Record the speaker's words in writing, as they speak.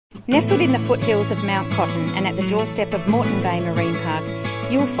Nestled in the foothills of Mount Cotton and at the doorstep of Moreton Bay Marine Park,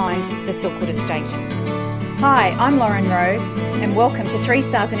 you'll find the Silkwood Estate. Hi, I'm Lauren Rowe and welcome to 3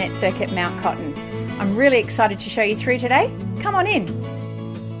 Sarsenet Circuit Mount Cotton. I'm really excited to show you through today. Come on in.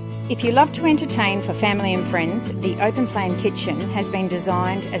 If you love to entertain for family and friends, the open plan kitchen has been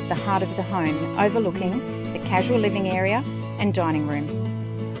designed as the heart of the home, overlooking the casual living area and dining room.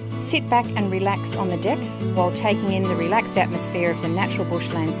 Sit back and relax on the deck while taking in the relaxed atmosphere of the natural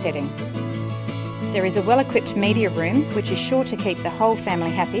bushland setting. There is a well-equipped media room which is sure to keep the whole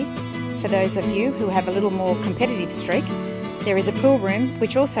family happy. For those of you who have a little more competitive streak, there is a pool room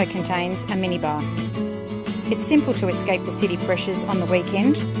which also contains a minibar. It's simple to escape the city pressures on the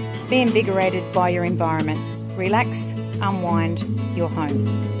weekend. Be invigorated by your environment. Relax, unwind, your home.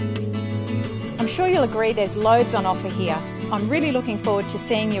 I'm sure you'll agree there's loads on offer here. I'm really looking forward to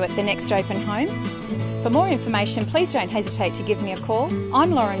seeing you at the next open home. For more information, please don't hesitate to give me a call.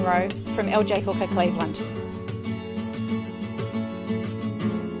 I'm Lauren Rowe from LJ Hooker, Cleveland.